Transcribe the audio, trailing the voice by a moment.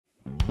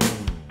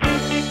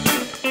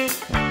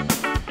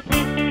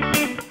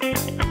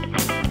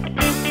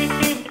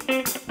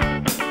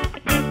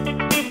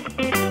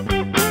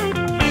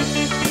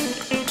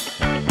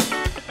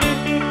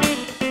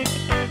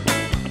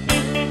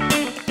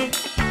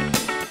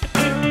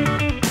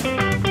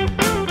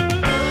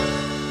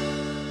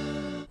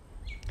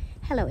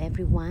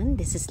everyone.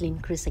 This is Lynn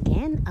Cruz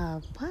again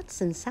of Pots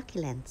and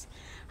Succulents.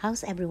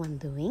 How's everyone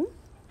doing?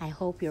 I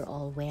hope you're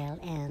all well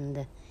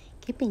and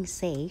keeping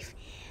safe.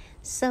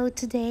 So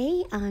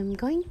today I'm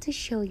going to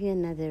show you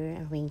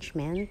another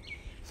arrangement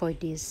for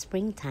this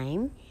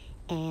springtime,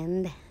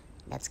 and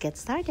let's get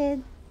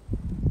started.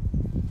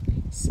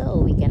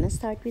 So we're gonna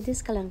start with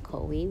this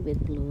Kalanchoe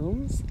with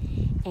blooms,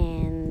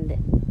 and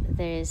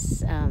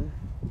there's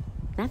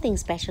nothing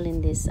special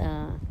in this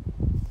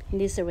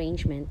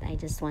arrangement. I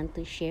just want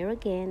to share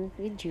again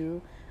with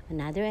you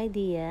another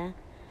idea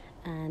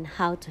on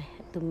how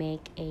to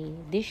make a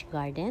dish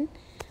garden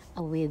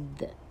with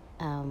the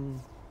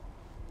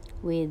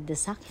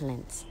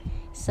succulents.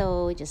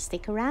 So just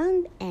stick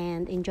around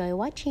and enjoy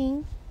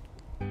watching.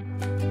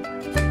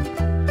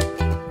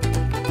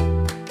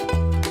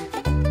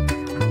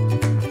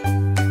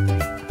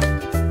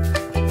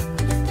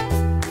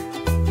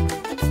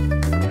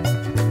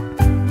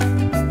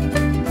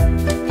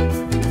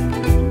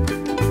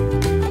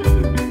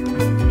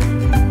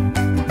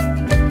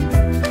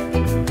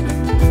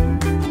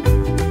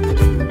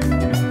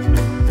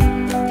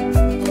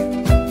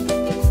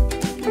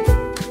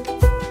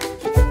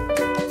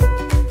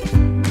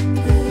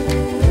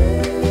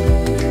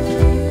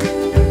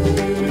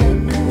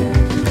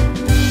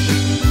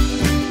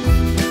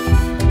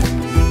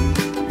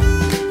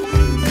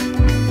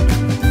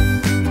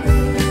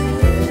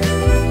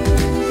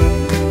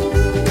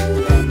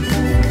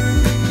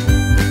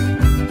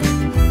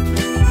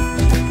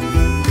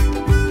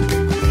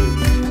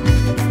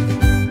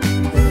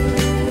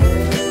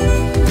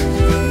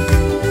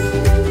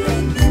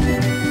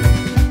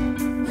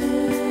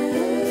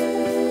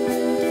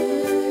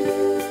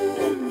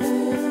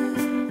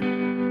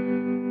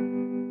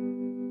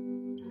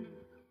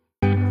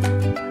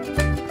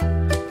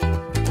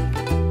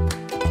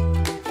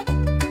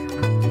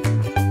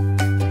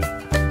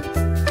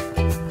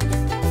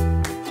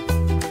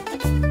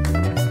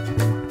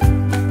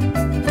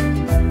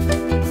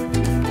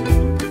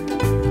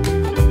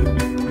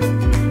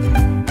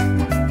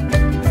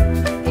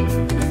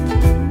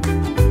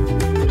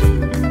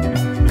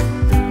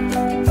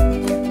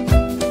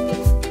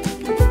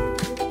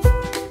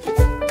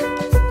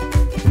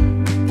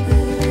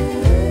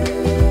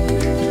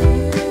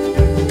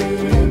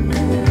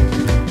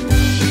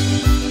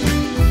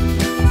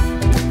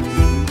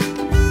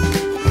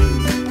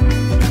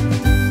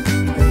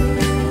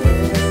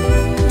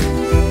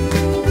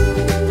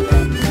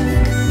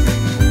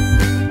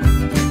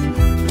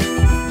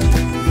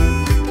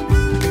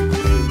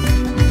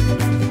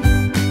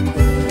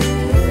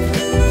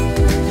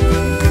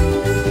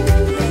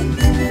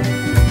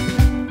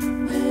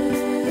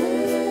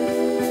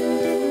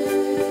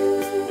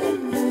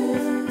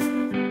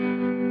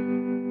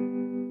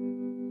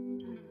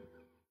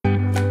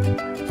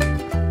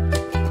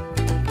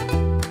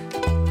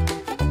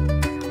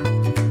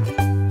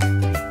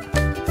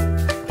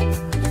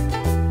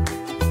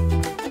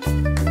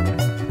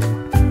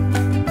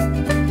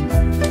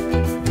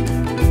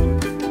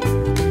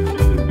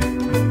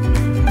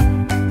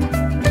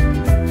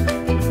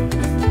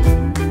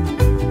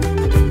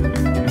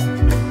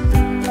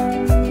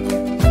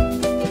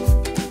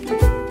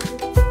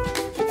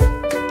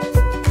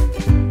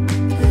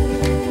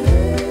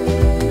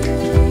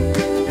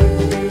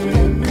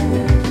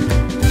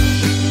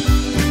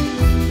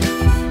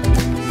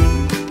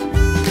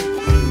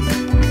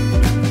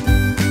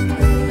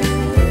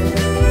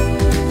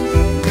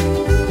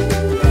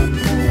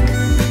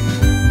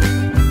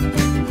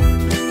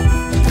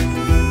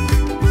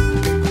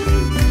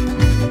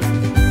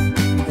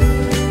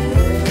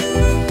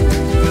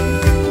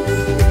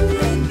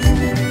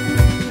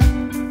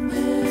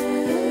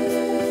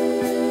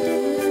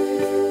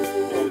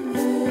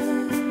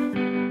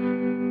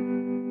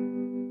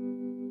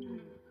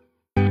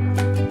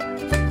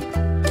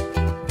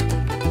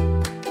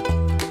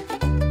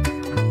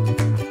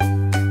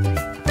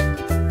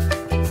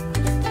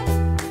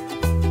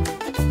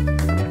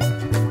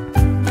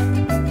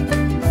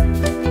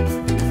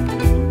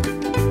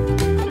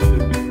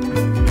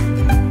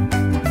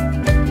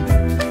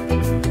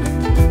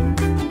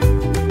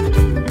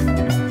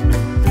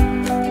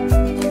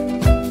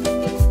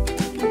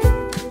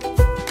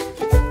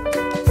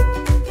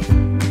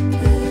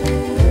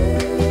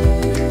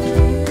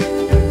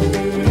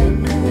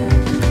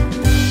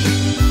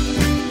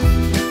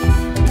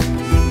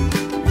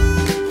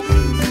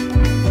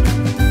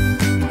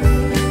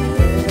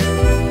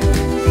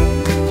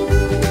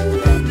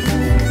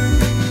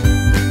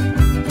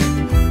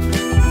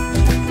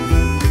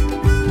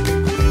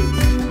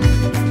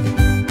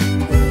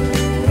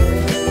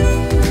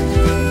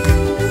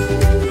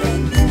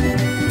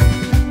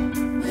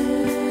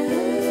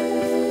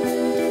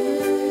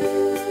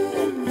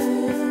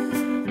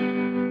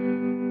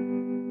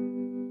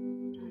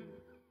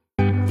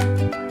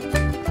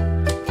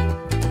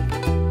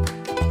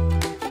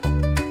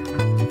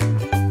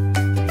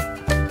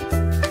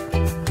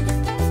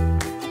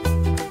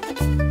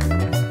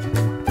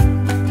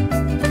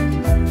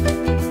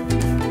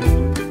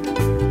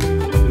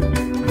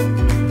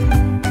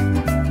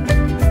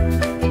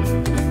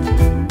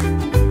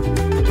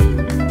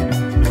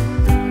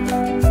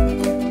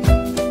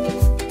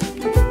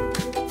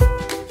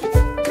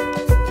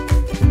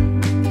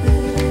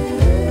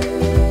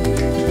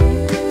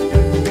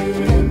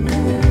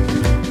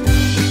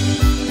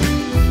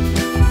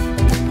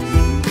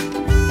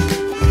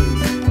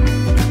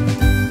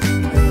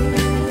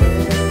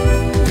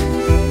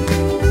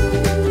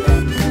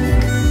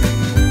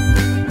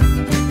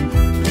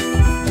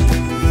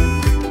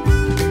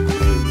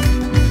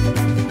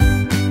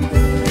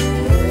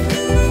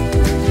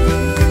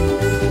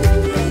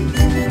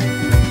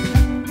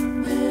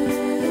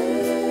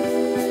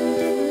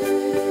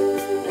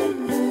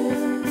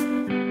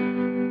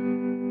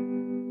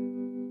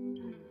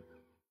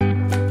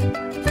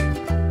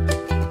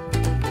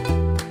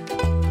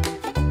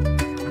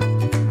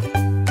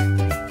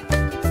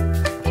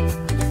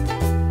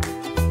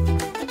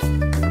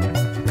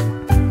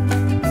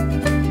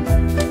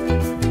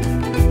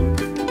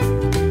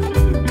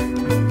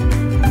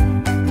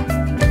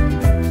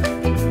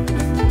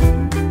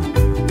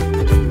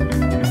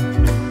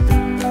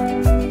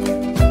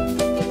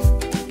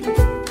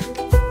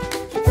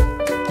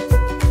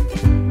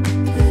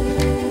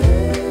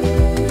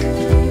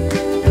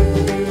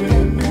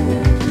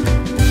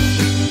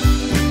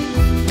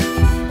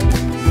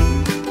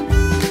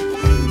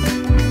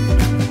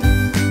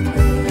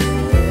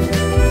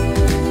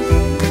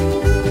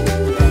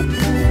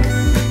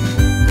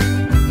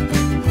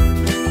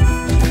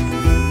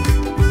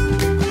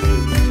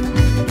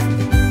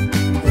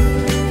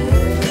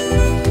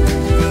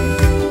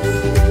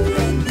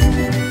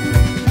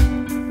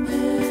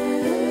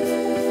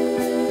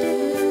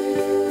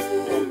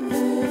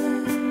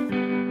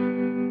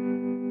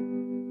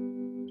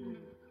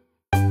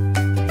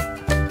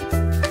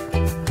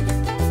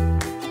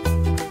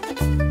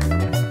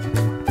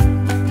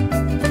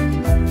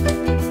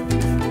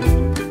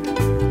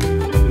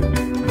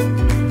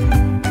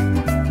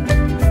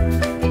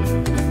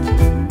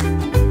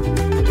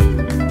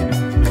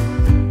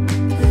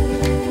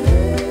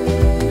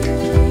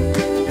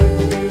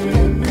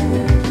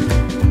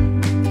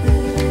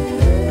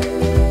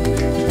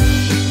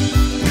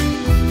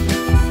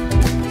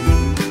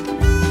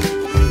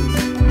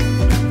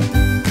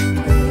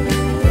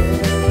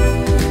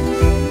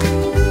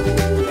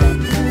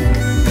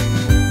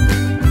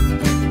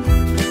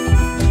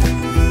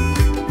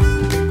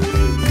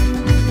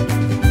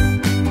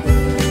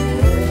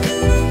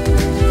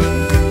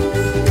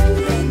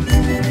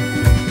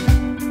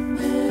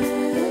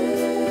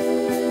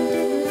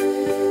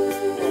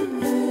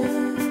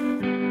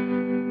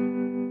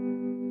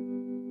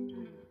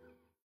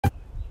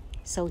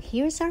 So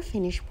here's our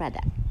finished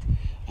product,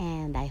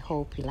 and I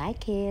hope you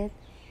like it.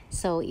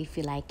 So if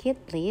you like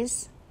it,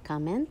 please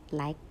comment,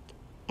 like,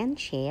 and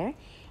share.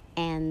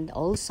 And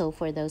also,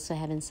 for those who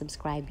haven't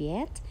subscribed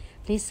yet,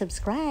 please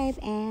subscribe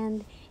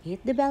and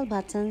hit the bell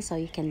button so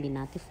you can be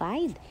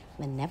notified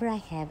whenever I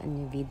have a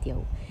new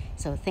video.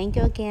 So thank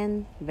you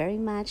again very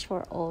much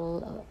for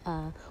all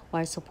who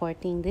are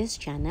supporting this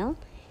channel.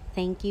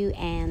 Thank you,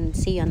 and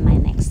see you on my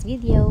next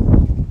video.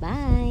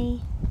 Bye.